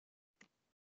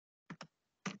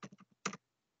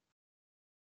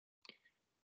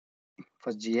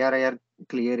For GRIR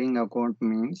clearing account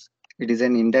means it is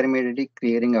an intermediary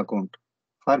clearing account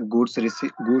for goods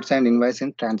and invoice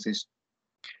in transit.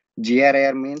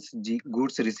 GRIR means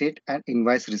goods receipt and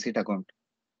invoice receipt account.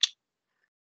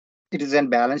 It is a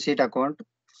balance sheet account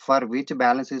for which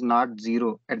balance is not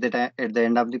zero at the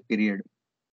end of the period.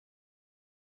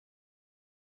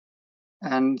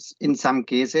 And in some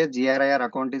cases, GRIR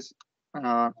account is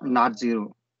not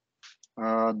zero.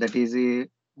 That is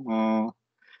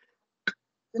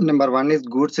number one is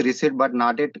goods received but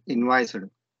not yet invoiced.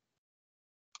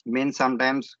 Means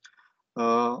sometimes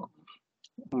some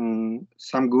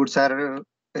goods are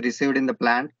received in the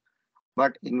plant,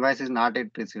 but invoice is not yet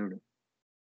received.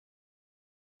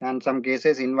 And some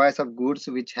cases invoice of goods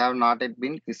which have not yet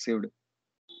been received.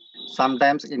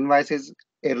 Sometimes invoice is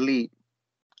early,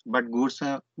 but goods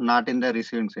are not in the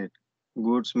receiving set.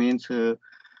 Goods means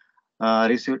not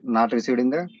received in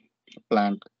the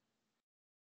plant.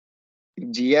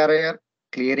 GRIR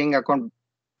clearing account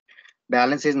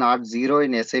balance is not zero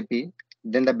in SAP,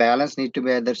 then the balance needs to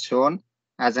be either shown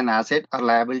as an asset or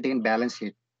liability in balance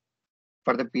sheet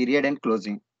for the period and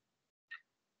closing.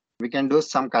 We can do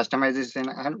some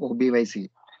customization and OBYC.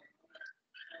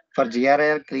 For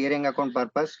GRIR clearing account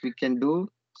purpose, we can do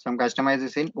some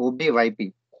customization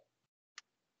OBYP.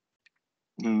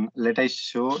 Let us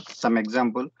show some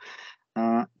example.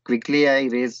 Quickly, I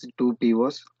raise two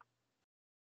POs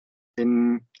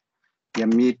in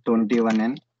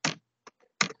ME21N.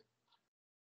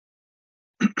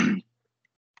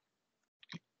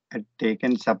 I've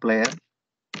taken supplier.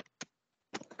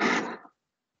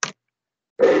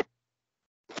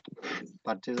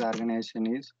 Purchase organization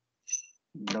is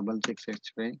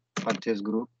 6665. Purchase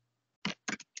group.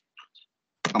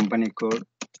 Company code.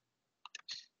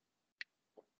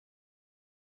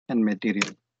 And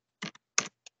material.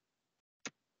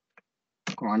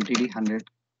 Quantity 100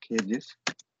 kgs.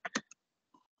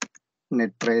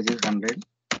 Net price is 100.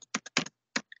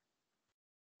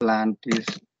 Plant is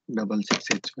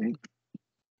 6665.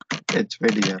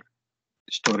 HVDR.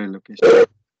 Storage location.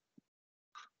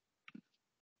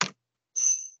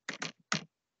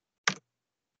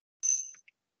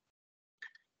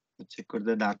 Check out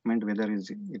the document whether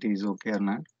it is okay or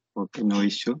not. Okay, no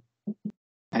issue.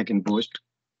 I can post.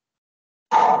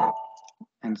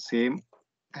 And same,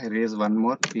 I raise one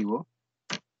more PO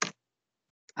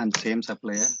and same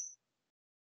supplier.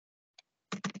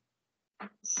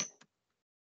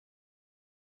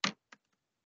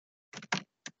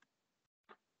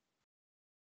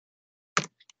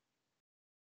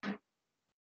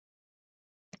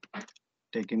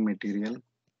 Taking material,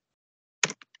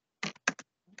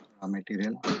 raw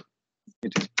material,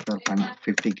 which is for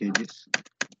 50 kgs.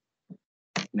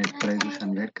 Net price is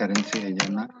 100. Currency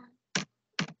INR.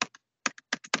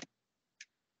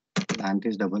 Plant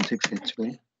is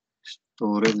 66HY.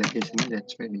 Storage location is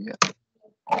HVDR.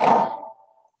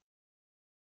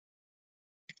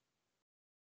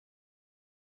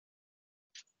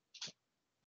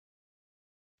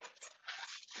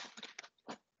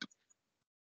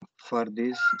 For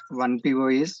this one PO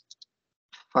is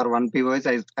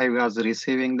I was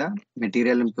receiving the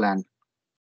material in plant.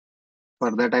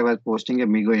 For that I was posting a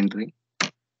MIGO entry.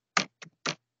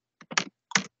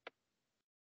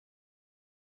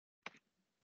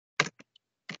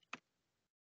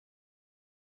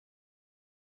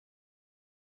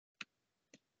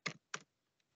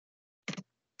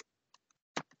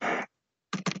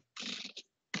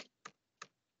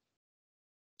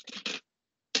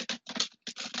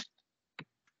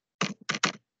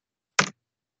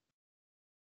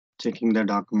 Checking the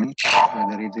document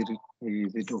whether is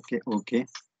it okay.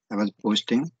 I was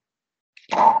posting,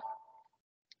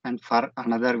 and for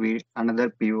another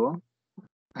PO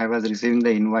I was receiving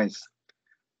the invoice.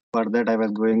 For that I was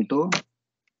going to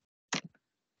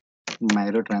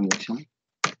Miro transaction,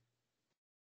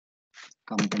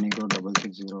 company code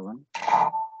 6601,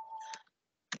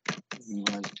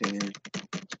 invoice date,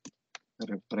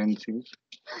 reference is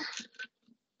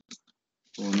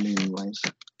only invoice.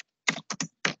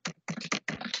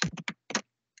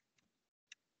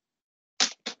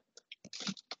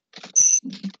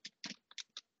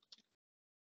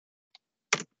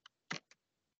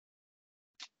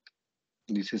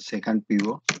 This is second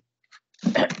PO.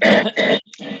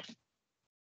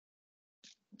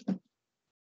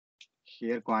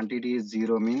 Here quantity is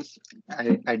 0 means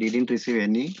I didn't receive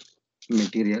any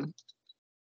material.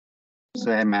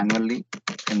 So I manually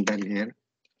enter here.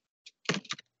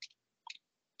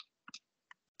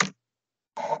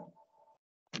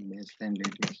 Baseline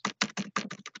date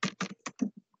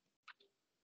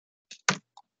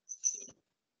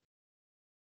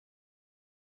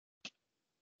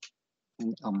is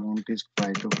and amount is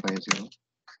 5250.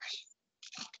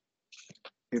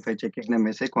 If I check in the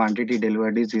message, quantity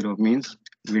delivered is 0, means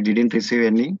we didn't receive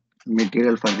any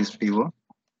material for this PO.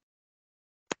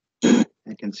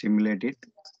 I can simulate it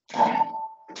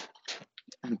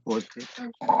and post it.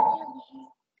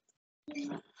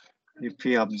 If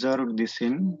we observe this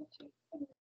in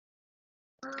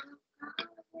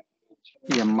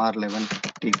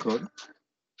MR11 T code,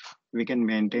 we can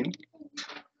maintain.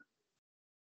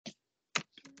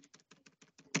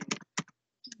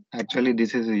 Actually,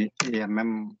 this is a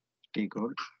MM T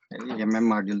code, MM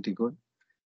module T code.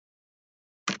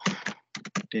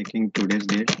 Taking today's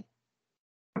date.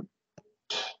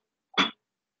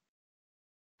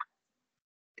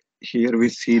 Here we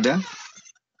see the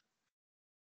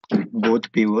both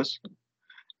POs,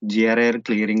 GRIR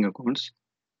clearing accounts,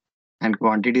 and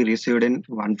quantity received in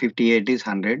 158 is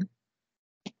 100,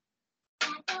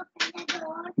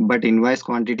 but invoice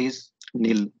quantity is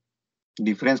nil.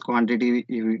 Difference quantity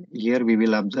here we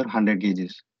will observe 100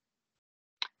 kgs.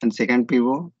 And second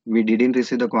PO, we didn't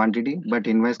receive the quantity, but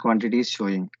invoice quantity is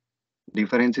showing.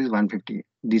 Difference is 150.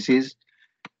 This is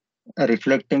a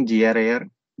reflecting GRIR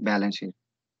balance sheet.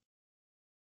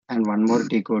 And one more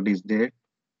T code is there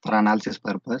for analysis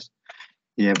purpose.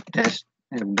 F dash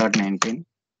F.19.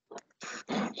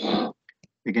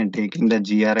 We can take in the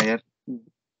GRIR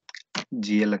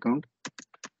GL account.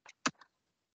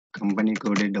 Company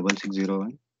code is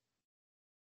 6601.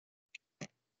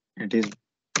 It is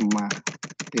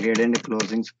period end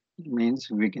closings, means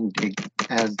we can take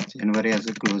as January as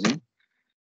a closing.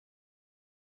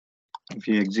 If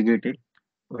you execute it,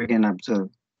 we can observe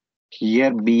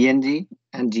here BNG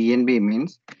and GNB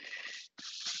means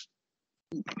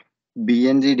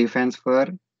BNG defines for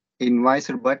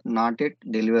invoiced but not yet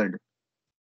delivered.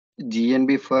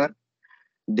 GNB for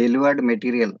delivered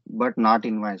material but not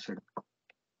invoiced.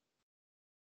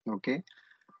 Okay.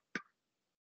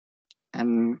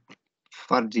 And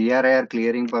for GRIR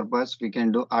clearing purpose, we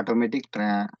can do automatic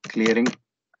clearing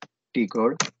T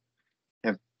code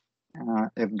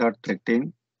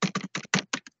F.13.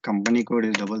 Company code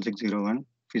is 6601.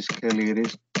 Fiscal year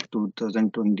is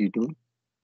 2022.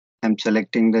 I'm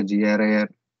selecting the GRIR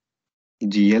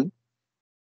GL.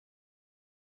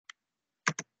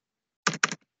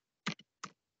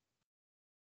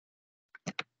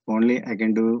 Only I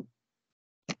can do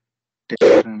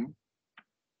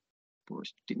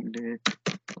posting date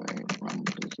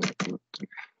 5/1/2023.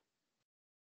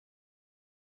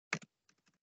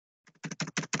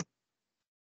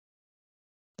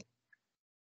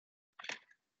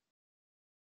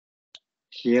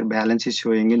 Here balance is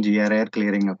showing in GRIR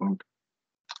clearing account.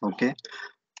 Okay.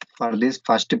 For this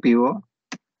first PO,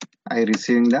 I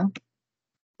receiving the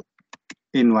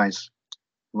invoice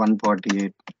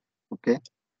 148. Okay.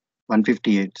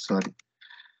 158. Sorry.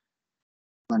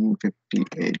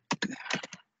 158.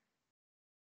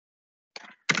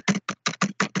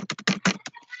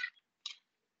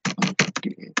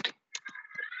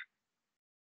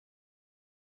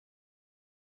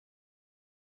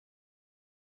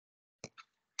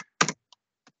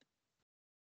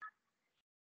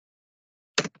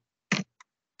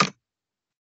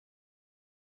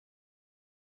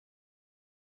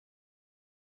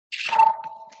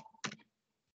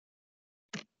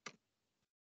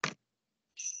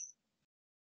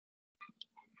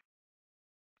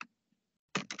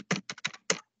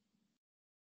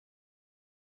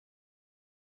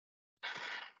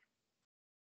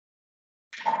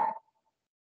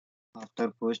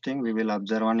 After posting, we will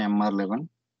observe on MR11.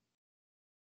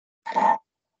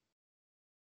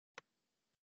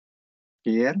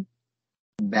 Here,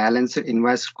 balance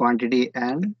invoice quantity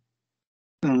and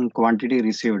quantity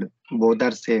received both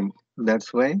are same.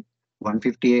 That's why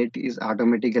 158 is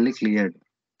automatically cleared.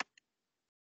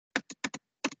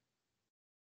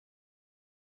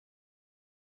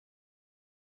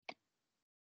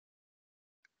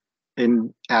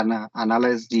 In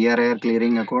analyze GRIR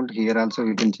clearing account, here also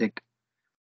we can check.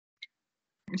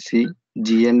 See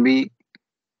GNB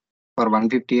for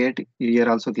 158 here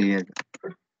also cleared.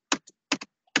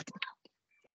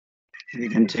 We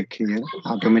can check here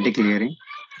automatic clearing.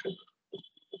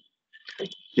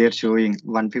 Here showing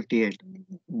 158.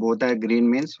 Both are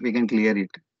green means we can clear it.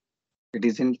 It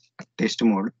is in test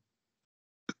mode.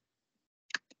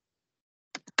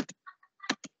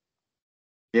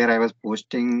 Here I was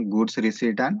posting goods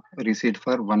receipt and receipt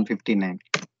for 159.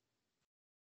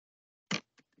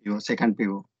 Your second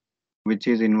PO, which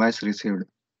is invoice received.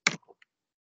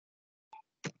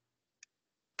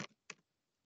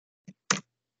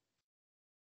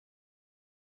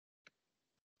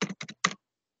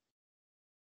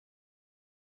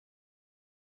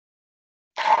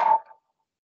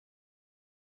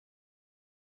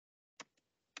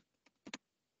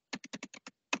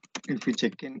 If we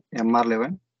check in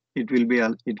MR11, it will be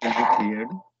cleared.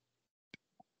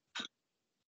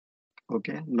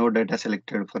 Okay, no data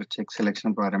selected for check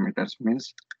selection parameters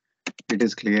means it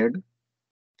is cleared.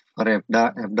 For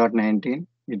F.19,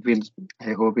 it will,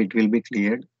 I hope it will be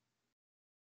cleared.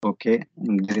 Okay,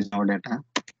 there is no data.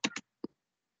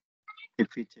 If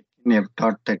we check in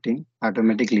F.13,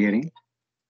 automatic clearing.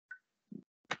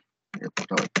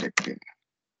 F.13.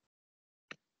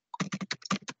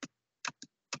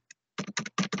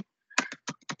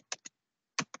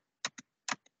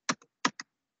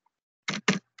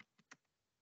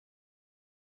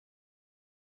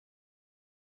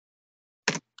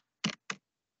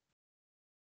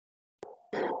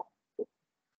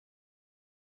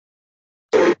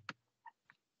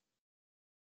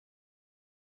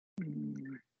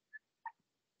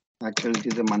 Actually, it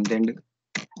is a month-end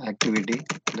activity.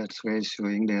 That's why it's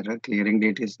showing the error. Clearing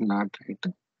date is not right.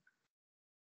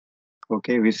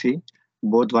 Okay, we see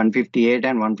both 158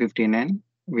 and 159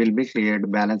 will be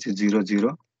cleared. Balance is 0,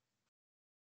 0.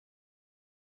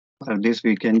 For this,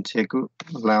 we can check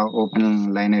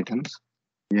open line items.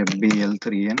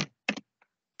 FBL3N.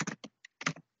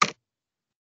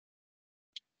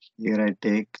 Here I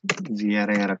take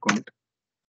GRIR account.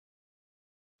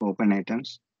 Open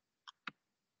items.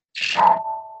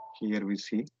 Here we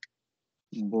see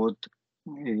both.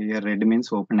 Here red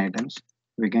means open items.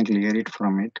 We can clear it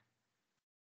from it.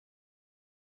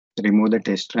 Remove the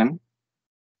test run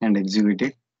and execute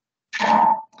it.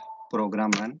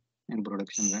 Program run and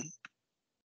production run.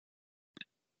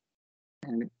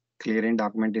 And clearing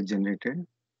document is generated.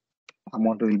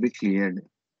 Amount will be cleared.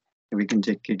 We can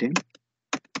check it in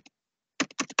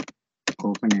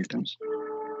open items.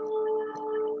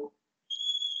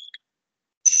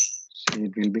 So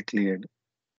it will be cleared.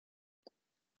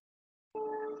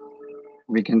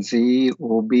 We can see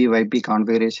OBYP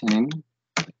configuration in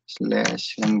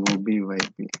 /n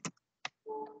OBYP.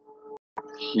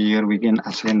 Here we can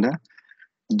assign the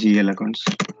GL accounts.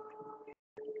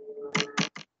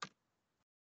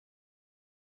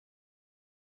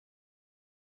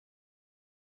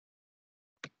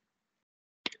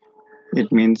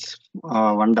 It means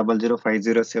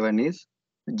 100507 is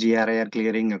GRIR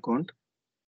clearing account.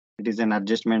 It is an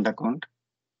adjustment account.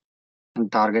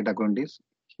 And target account is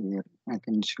here. I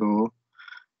can show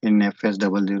in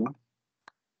FS00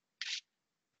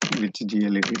 which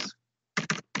GL it is.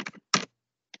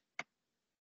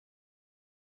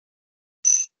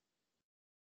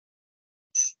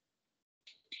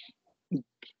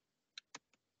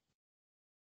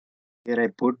 Here I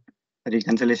put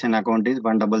reconciliation account is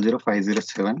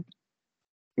 100507,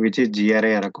 which is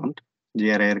GRIR account,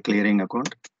 GRIR clearing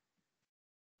account.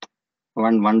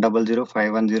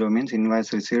 100510 means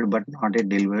invoice received but not yet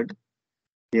delivered.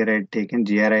 Here I taken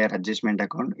GRIR adjustment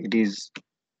account. It is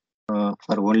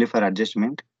only for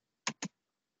adjustment.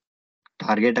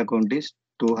 Target account is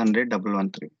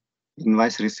 200,113.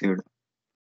 Invoice received,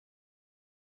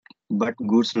 but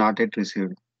goods not yet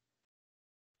received.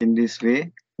 In this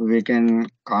way, we can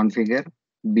configure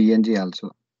BNG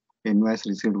also. Invoice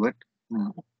received but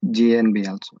GNB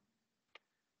also.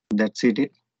 That's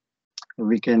it.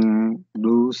 We can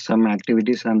do some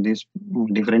activities on these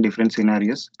different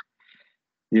scenarios.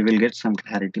 You will get some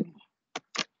clarity.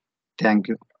 Thank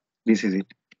you. This is it.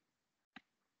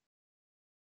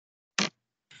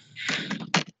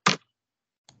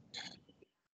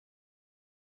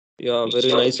 Yeah,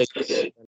 very nice.